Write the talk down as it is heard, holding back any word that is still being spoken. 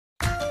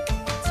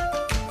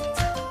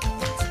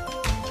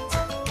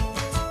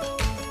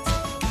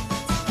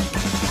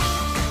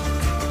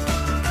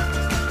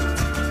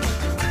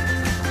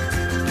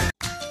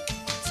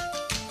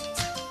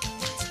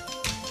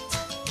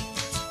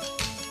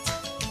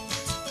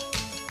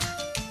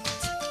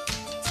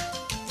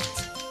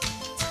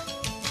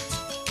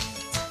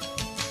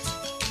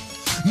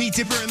Me,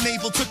 Dipper, and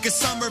Mabel took a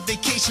summer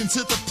vacation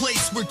to the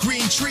place where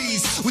green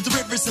trees with the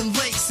rivers and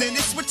lakes, and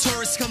it's where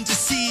tourists come to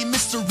see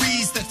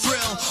mysteries that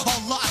thrill.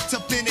 All locked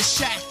up in a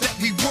shack that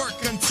we work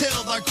until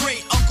our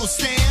great Uncle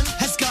Stan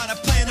has got a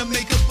plan to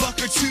make a buck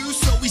or two.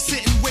 So we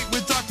sit and wait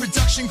with our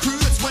production crew,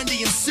 that's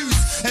Wendy and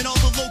Suits, and all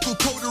the local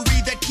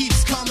coterie that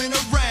keeps coming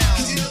around.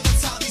 'Cause you know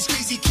that's how these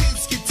crazy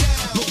kids get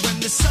down. But when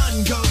the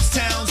sun goes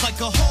down, it's like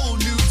a whole